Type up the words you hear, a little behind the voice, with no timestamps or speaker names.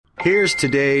Here's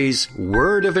today's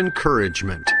word of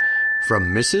encouragement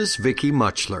from Mrs. Vicky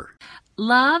Muchler.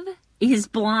 Love is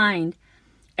blind.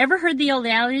 Ever heard the old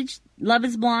adage, love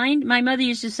is blind? My mother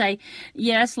used to say,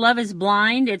 yes, love is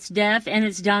blind, it's deaf, and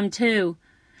it's dumb too.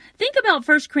 Think about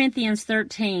 1 Corinthians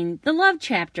 13, the love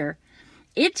chapter.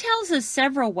 It tells us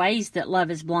several ways that love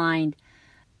is blind.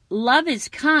 Love is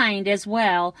kind as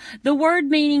well, the word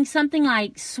meaning something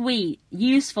like sweet,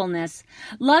 usefulness.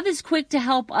 Love is quick to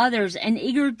help others and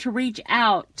eager to reach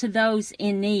out to those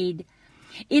in need.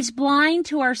 It's blind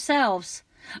to ourselves,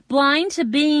 blind to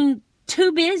being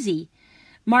too busy.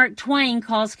 Mark Twain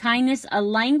calls kindness a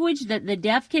language that the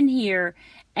deaf can hear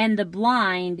and the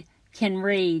blind can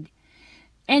read.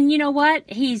 And you know what?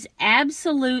 He's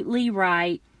absolutely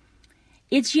right.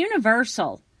 It's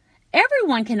universal.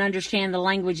 Everyone can understand the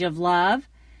language of love.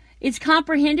 It's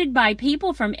comprehended by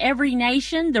people from every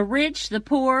nation, the rich, the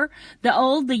poor, the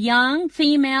old, the young,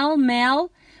 female,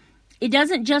 male. It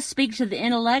doesn't just speak to the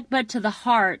intellect, but to the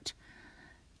heart.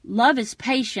 Love is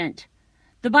patient.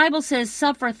 The Bible says,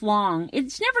 suffereth long.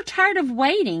 It's never tired of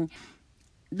waiting.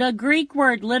 The Greek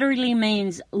word literally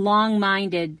means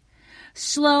long-minded,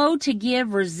 slow to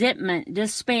give resentment,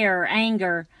 despair,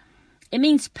 anger. It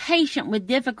means patient with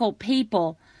difficult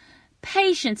people,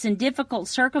 patience in difficult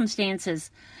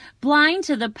circumstances, blind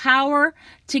to the power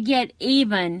to get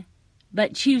even,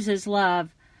 but chooses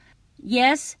love.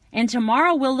 Yes, and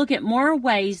tomorrow we'll look at more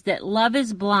ways that love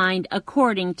is blind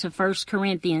according to 1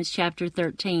 Corinthians chapter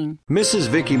 13. Mrs.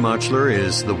 Vicky Muchler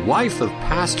is the wife of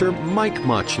Pastor Mike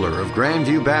Muchler of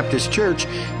Grandview Baptist Church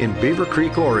in Beaver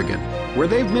Creek, Oregon, where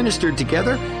they've ministered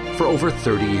together for over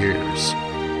 30 years.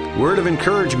 Word of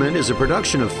Encouragement is a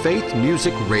production of Faith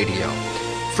Music Radio.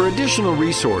 For additional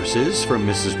resources from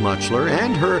Mrs. Muchler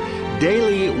and her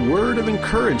daily Word of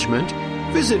Encouragement,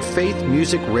 visit Faith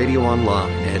Music Radio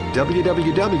online at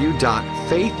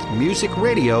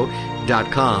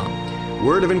www.faithmusicradio.com.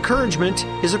 Word of Encouragement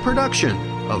is a production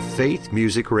of Faith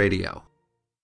Music Radio.